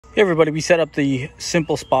Hey everybody, we set up the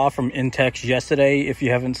simple spa from Intex yesterday. If you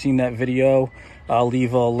haven't seen that video, I'll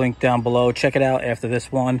leave a link down below. Check it out after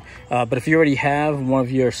this one. But if you already have one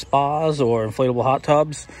of your spas or inflatable hot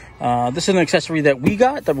tubs, this is an accessory that we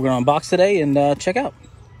got that we're going to unbox today and check out.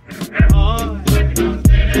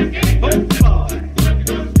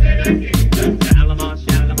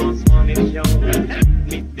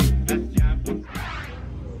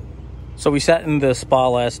 So we sat in the spa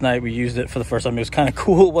last night. We used it for the first time. It was kind of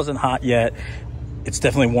cool. It wasn't hot yet. It's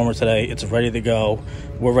definitely warmer today. It's ready to go.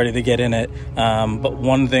 We're ready to get in it. But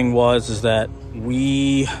one thing is that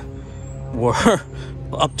we were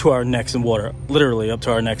up to our necks in water. Literally up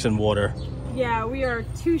to our necks in water. Yeah, we are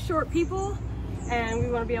two short people, and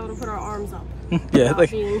we want to be able to put our arms up. Yeah,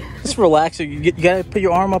 like just relax. You gotta put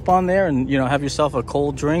your arm up on there, and have yourself a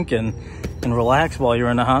cold drink and relax while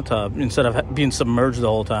you're in the hot tub instead of being submerged the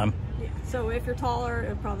whole time. So if you're taller,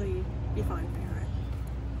 it'll probably be fine for you, right?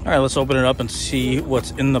 All right, let's open it up and see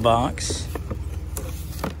what's in the box.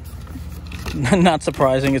 Not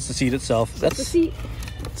surprising, it's the seat itself. That's the seat.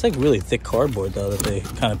 It's like really thick cardboard though that they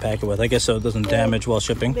kind of pack it with. I guess so it doesn't damage while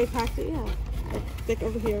shipping. They packed it, yeah, like thick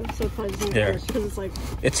over here, so it probably doesn't damage because it's like.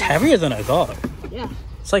 It's heavier than I thought. Yeah.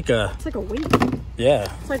 It's like a. It's like a weight. Yeah.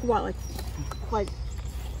 It's like what, like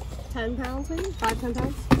 10 pounds, maybe 5-10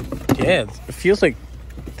 pounds. Yeah, it feels like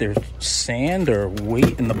there's sand or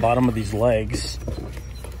weight in the bottom of these legs.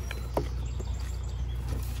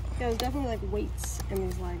 Yeah, there's definitely like weights in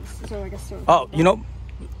these legs. So I guess.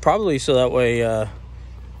 Probably so that way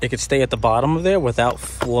it could stay at the bottom of there without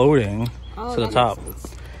floating to the top.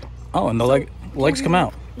 Oh, and the legs come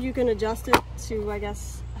out. You can adjust it to, I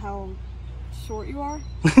guess, how short you are.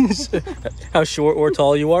 How short or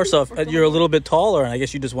tall you are. So if you're a little bit taller and I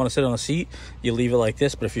guess you just want to sit on a seat, you leave it like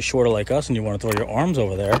this. But if you're shorter like us and you want to throw your arms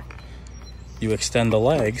over there, you extend the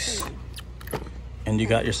legs and you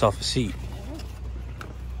got yourself a seat.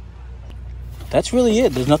 That's really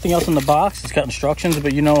it. There's nothing else in the box. It's got instructions,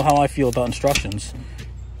 but you know how I feel about instructions.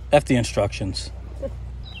 F the instructions.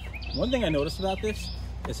 One thing I noticed about this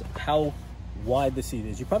is how wide the seat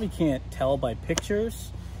is. You probably can't tell by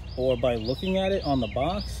pictures or by looking at it on the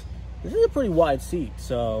box. This is a pretty wide seat.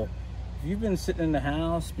 So if you've been sitting in the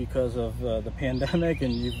house because of the pandemic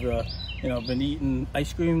and you've been eating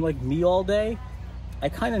ice cream like me all day, I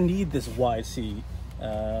kind of need this wide seat.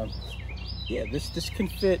 Yeah, this can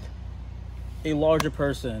fit a larger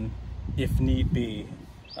person if need be.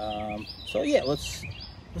 So yeah, let's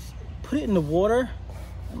put it in the water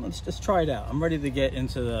and let's just try it out. I'm ready to get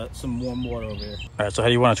into some warm water over here. All right, so how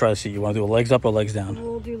do you want to try the seat? You want to do legs up or legs down?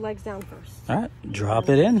 We'll do legs down first. All right, drop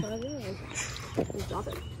it in. Drop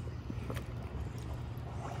it.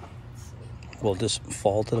 Will this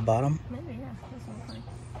fall to the bottom? Maybe, yeah. This one's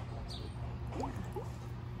fine.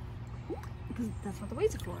 Yeah. Because that's what the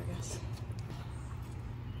weights are for, I guess.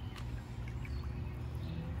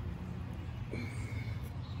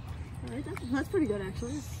 All right, that's pretty good,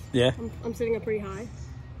 actually. Yeah? I'm sitting up pretty high.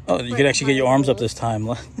 Oh, you can actually get your arms up this time.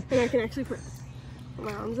 And I can actually put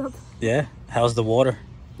my arms up. Yeah? How's the water?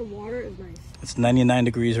 The water is nice. It's 99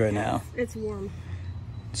 degrees right now. It's warm.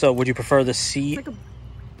 So would you prefer the seat? It's like a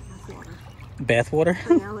bath water. Bath water?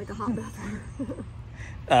 Yeah, like a hot bath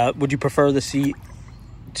water. Would you prefer the seat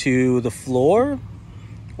to the floor,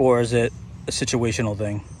 or is it a situational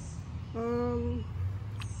thing?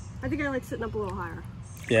 I think I like sitting up a little higher.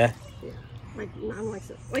 Yeah? Yeah.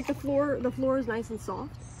 Like the floor is nice and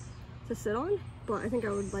soft to sit on, but I think I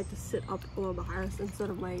would like to sit up a little bit higher instead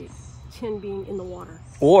of my chin being in the water.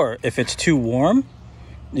 Or if it's too warm,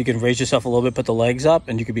 you can raise yourself a little bit, put the legs up,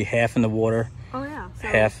 and you could be half in the water. Oh yeah. So,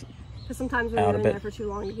 half. Because sometimes when you're in there for too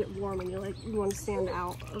long, you get warm and you want to stand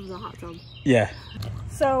out of the hot tub. Yeah.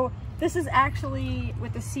 So this is actually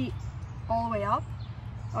with the seat all the way up.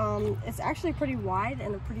 It's actually pretty wide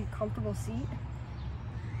and a pretty comfortable seat.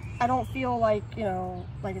 I don't feel like,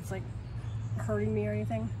 like it's like hurting me or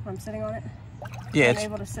anything when I'm sitting on it. Yeah, I'm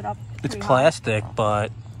able to sit up. It's plastic,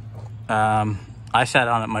 but I sat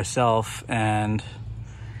on it myself and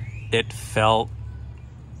it felt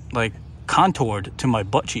like contoured to my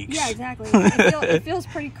butt cheeks. Yeah, exactly. It feels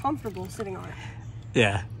pretty comfortable sitting on it.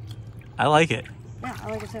 Yeah, I like it. Yeah,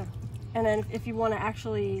 I like it too. And then if you want to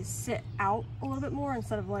actually sit out a little bit more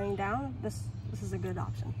instead of laying down, this is a good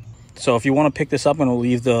option. So if you want to pick this up, I'm going to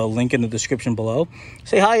leave the link in the description below.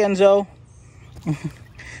 Say hi, Enzo. I'm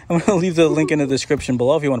going to leave the link in the description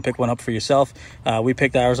below if you want to pick one up for yourself. We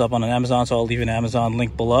picked ours up on Amazon, so I'll leave an Amazon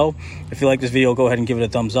link below. If you like this video, go ahead and give it a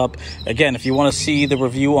thumbs up. Again, if you want to see the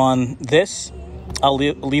review on this, I'll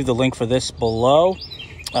leave the link for this below.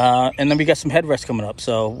 And then we got some headrests coming up,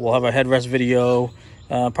 so we'll have a headrest video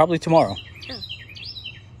probably tomorrow. Yeah.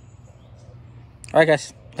 All right,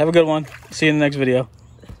 guys. Have a good one. See you in the next video.